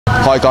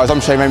Hi guys, I'm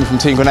Raymond from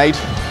Team Grenade,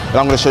 and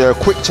I'm going to show you a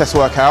quick chest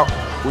workout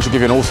which will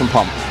give you an awesome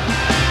pump.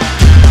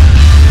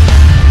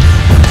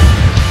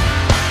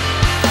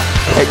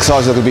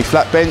 Exercises are going to be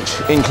flat bench,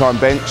 incline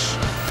bench,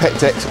 pec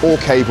decks or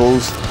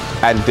cables,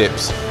 and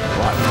dips.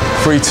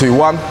 Right. 3, 2,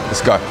 1,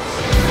 let's go.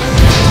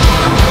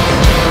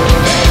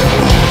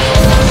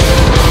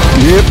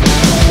 Yep.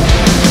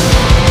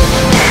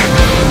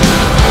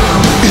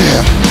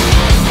 Yeah.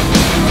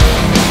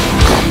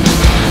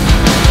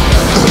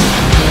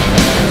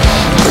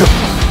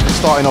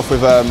 Starting off with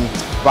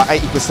about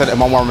 80% of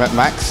my 1 rep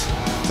max.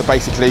 So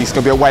basically it's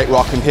going to be a weight where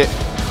I can hit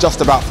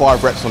just about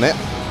 5 reps on it.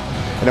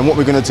 And then what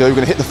we're going to do, we're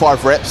going to hit the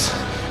 5 reps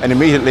and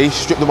immediately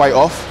strip the weight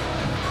off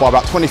by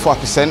about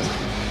 25%. Then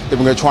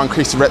we're going to try and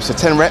increase the reps to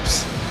 10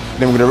 reps.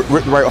 And then we're going to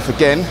rip the weight off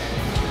again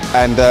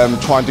and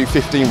try and do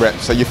 15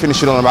 reps. So you're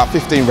finishing on about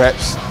 15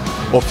 reps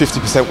or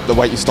 50% of the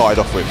weight you started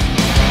off with.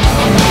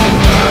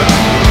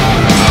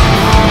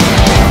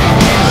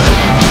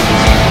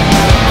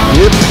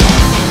 Yep.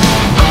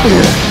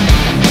 Yeah.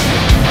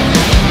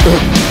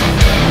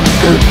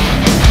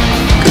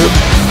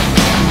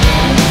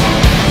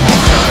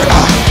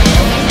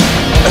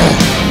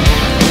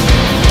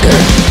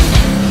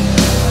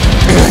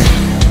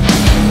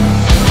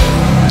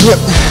 Yep.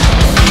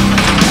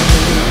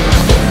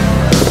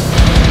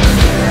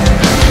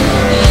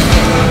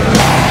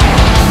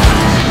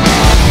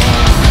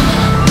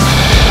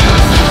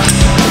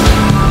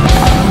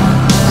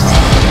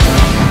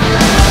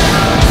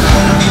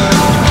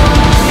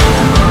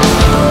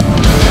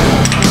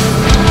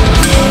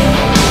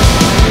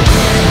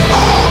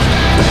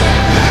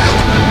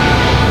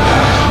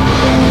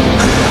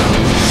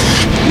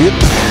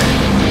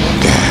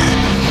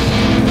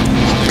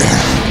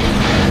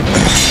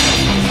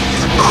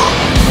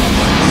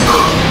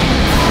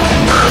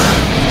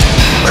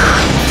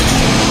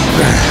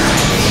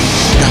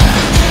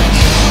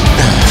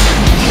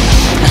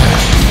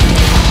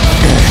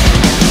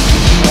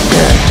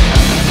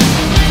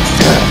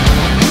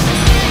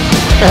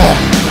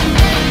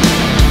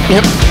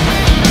 Yep.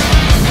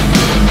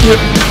 Yep.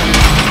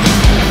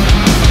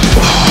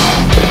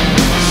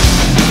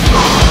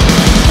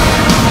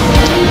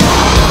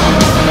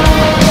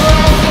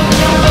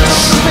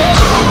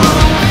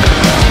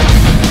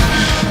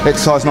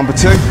 Exercise number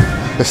 2.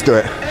 Let's do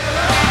it.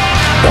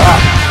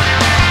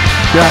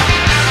 Yeah.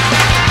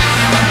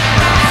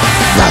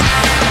 Go.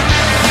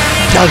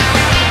 Go.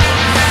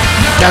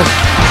 Go.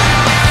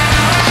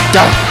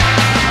 Go.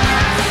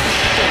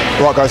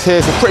 Right guys,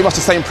 here's pretty much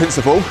the same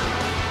principle.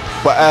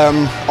 But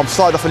I've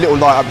started off a little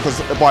lighter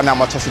because by now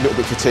my chest is a little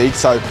bit fatigued.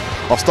 So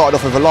I've started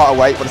off with a lighter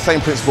weight, but the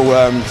same principle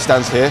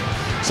stands here.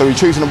 So you're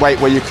choosing a weight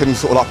where you can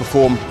sort of like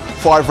perform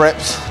 5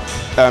 reps,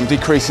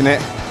 decreasing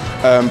it,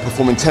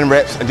 performing 10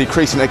 reps, and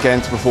decreasing it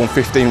again to perform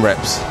 15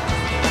 reps.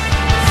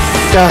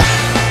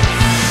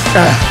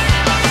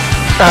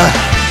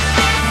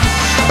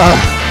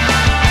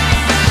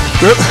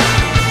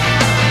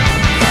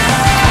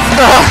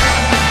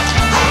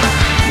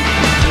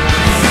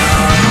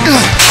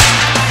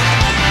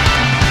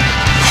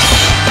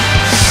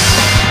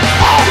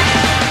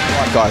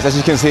 Guys, as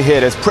you can see here,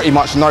 there's pretty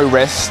much no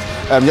rest.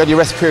 The only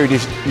rest period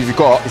you've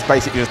got is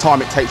basically the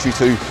time it takes you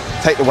to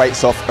take the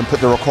weights off and put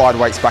the required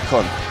weights back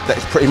on. That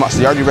is pretty much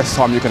the only rest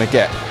time you're going to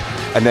get.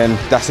 And then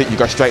that's it, you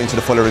go straight into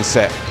the following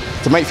set.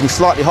 To make things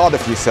slightly harder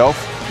for yourself,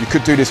 you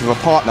could do this with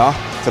a partner.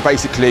 So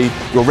basically,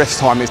 your rest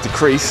time is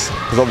decreased,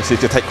 because obviously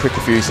it'll take quicker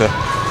for you to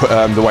put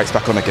the weights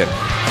back on again.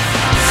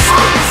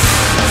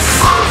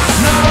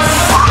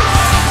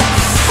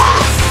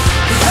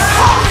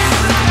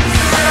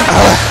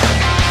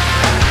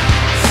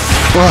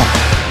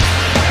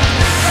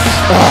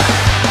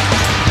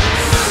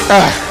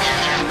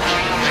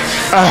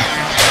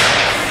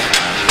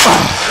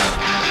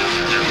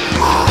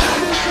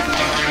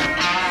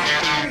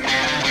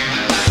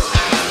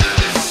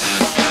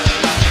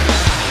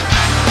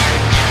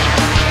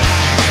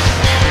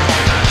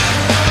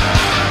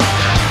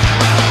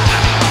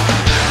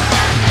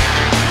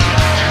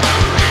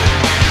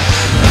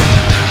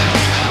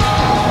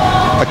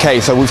 Okay,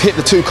 so we've hit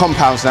the 2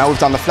 compounds now. We've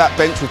done the flat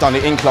bench, we've done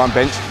the incline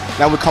bench.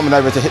 Now we're coming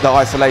over to hit the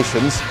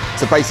isolations.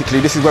 So basically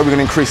this is where we're going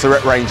to increase the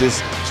rep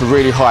ranges to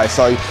really high.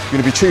 So you're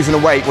going to be choosing a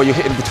weight where you're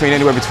hitting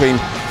anywhere between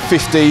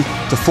 50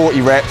 to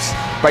 40 reps.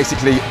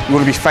 Basically you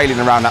want to be failing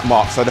around that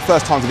mark. So the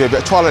first time's going to be a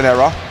bit of trial and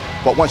error,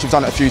 but once you've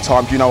done it a few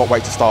times, you know what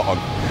weight to start on.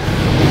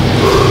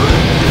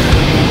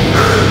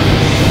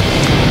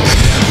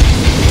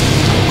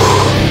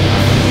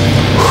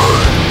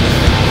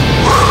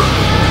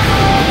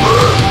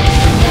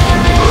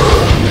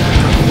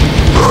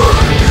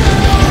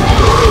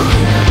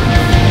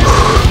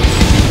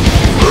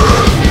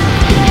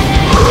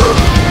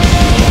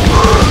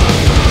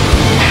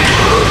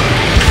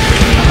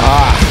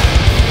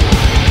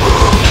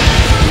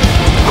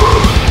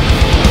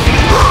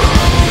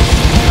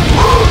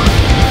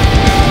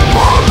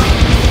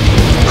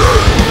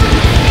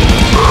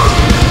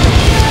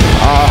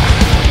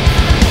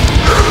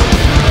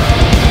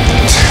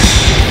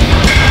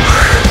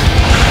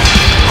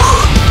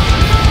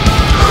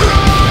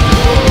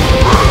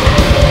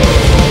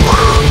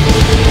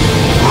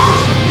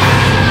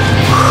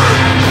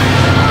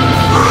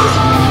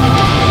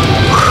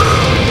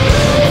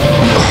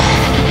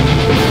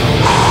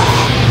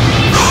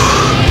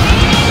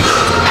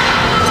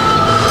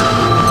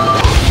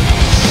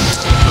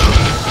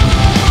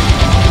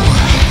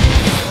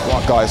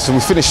 exercise. So we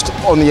finished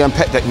on the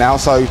pec deck now,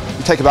 so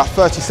you take about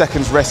 30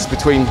 seconds rest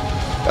between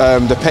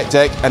the pec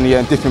deck and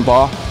the dipping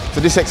bar. So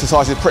this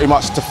exercise is pretty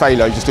much to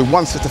failure. You just do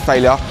one set to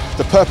failure.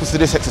 The purpose of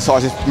this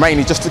exercise is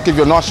mainly just to give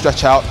you a nice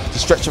stretch out, to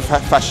stretch your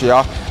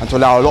fascia and to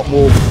allow a lot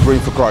more room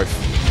for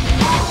growth.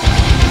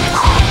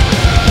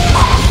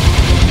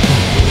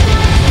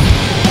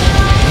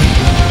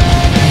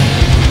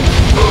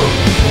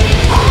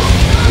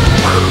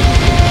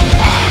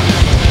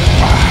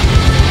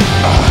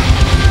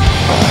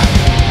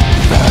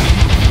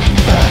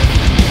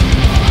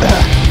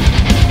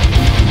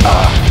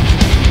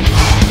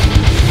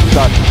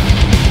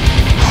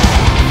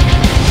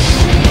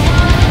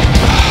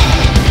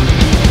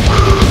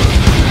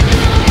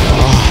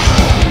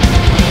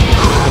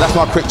 That's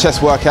my quick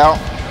chest workout.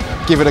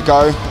 Give it a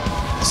go.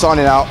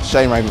 Signing out,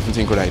 Raymond from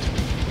Team Grenade.